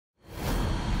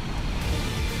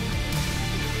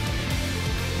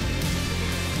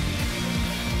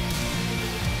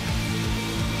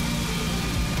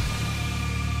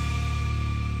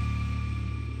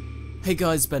Hey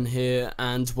guys, Ben here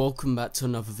and welcome back to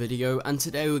another video, and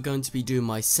today we're going to be doing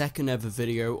my second ever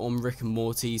video on Rick and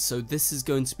Morty. So this is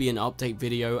going to be an update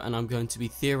video and I'm going to be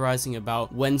theorizing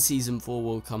about when season 4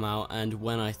 will come out and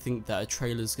when I think that a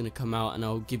trailer is going to come out, and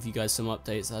I'll give you guys some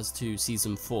updates as to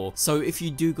season 4. So if you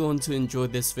do go on to enjoy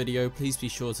this video, please be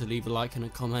sure to leave a like and a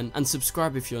comment and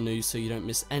subscribe if you're new so you don't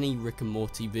miss any Rick and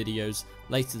Morty videos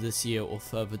later this year or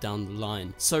further down the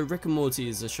line. So Rick and Morty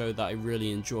is a show that I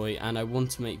really enjoy and I want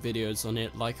to make videos on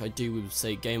it like I do with,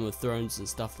 say, Game of Thrones and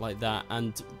stuff like that,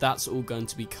 and that's all going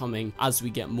to be coming as we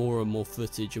get more and more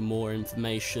footage and more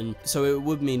information. So it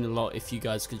would mean a lot if you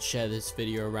guys could share this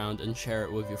video around and share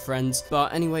it with your friends.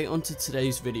 But anyway, on to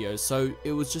today's video. So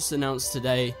it was just announced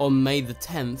today on May the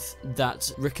 10th that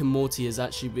Rick and Morty has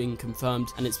actually been confirmed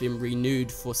and it's been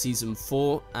renewed for season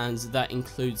 4, and that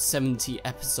includes 70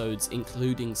 episodes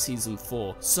including season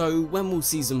 4. So when will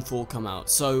season 4 come out?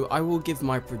 So I will give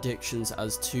my predictions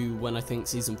as to when I think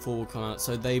season 4 will come out.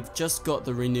 So they've just got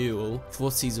the renewal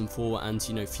for season 4 and,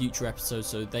 you know, future episodes,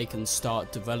 so they can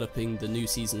start developing the new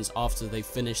seasons after they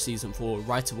finish season 4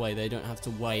 right away. They don't have to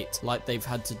wait like they've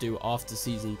had to do after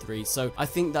season 3. So I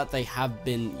think that they have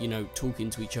been, you know,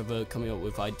 talking to each other, coming up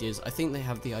with ideas. I think they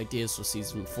have the ideas for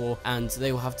season 4 and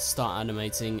they will have to start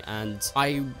animating, and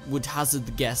I would hazard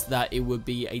the guess that it would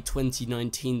be a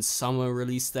 2019 summer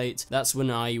release date. That's when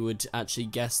I would actually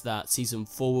guess that season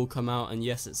 4 will come out, and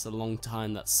yes, it's a long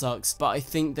time, that sucks, but I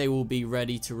think they will be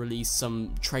ready to release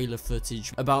some trailer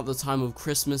footage about the time of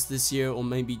Christmas this year, or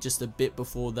maybe just a bit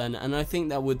before then, and I think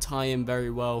that would tie in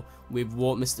very well with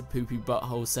what Mr. Poopy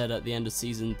Butthole said at the end of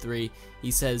season 3. He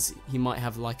says he might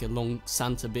have like a long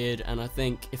Santa beard, and I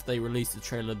think if they released the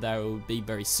trailer there, it would be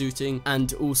very suiting,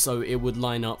 and also it would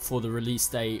line up for the release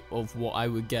date of what I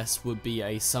would guess would be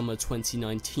a summer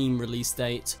 2019 release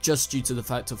date, just due to the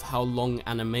fact of how long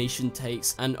animation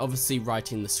takes, and obviously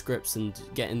writing the scripts and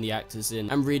getting the actors in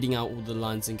and reading out all the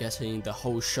lines and getting the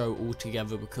whole show all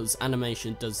together, because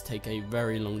animation does take a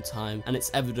very long time and it's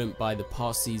evident by the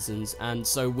past seasons. And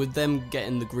so with them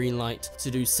getting the green light to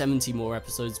do 70 more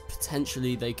episodes,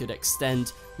 potentially they could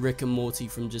extend Rick and Morty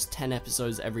from just 10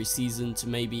 episodes every season to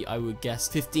maybe, I would guess,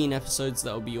 15 episodes.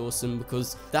 That would be awesome,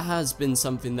 because that has been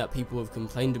something that people have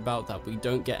complained about, that we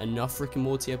don't get enough Rick and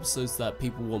Morty episodes, that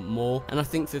people want more, and I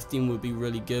think 15 would be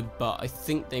really good, but I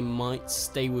think they might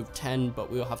stay with 10, but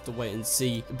we'll have to wait and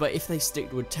see. But if they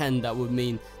stick with 10, that would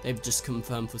mean they've just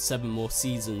confirmed for 7 more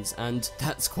seasons, and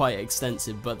that's quite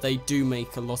extensive, but they do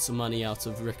make a lot of money out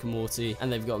of Rick and Morty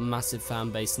and they've got a massive fan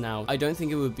base now. I don't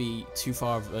think it would be too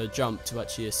far of a jump to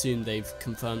actually assume they've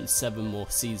confirmed 7 more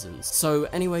seasons. So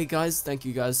anyway guys, thank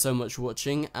you guys so much for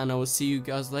watching, and I will see you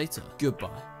guys later. Goodbye.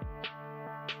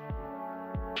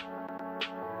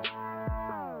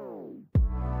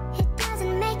 It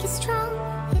doesn't make us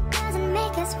strong, it doesn't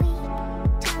make us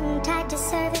weak. Tongue tied to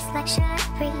service like shark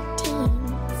free.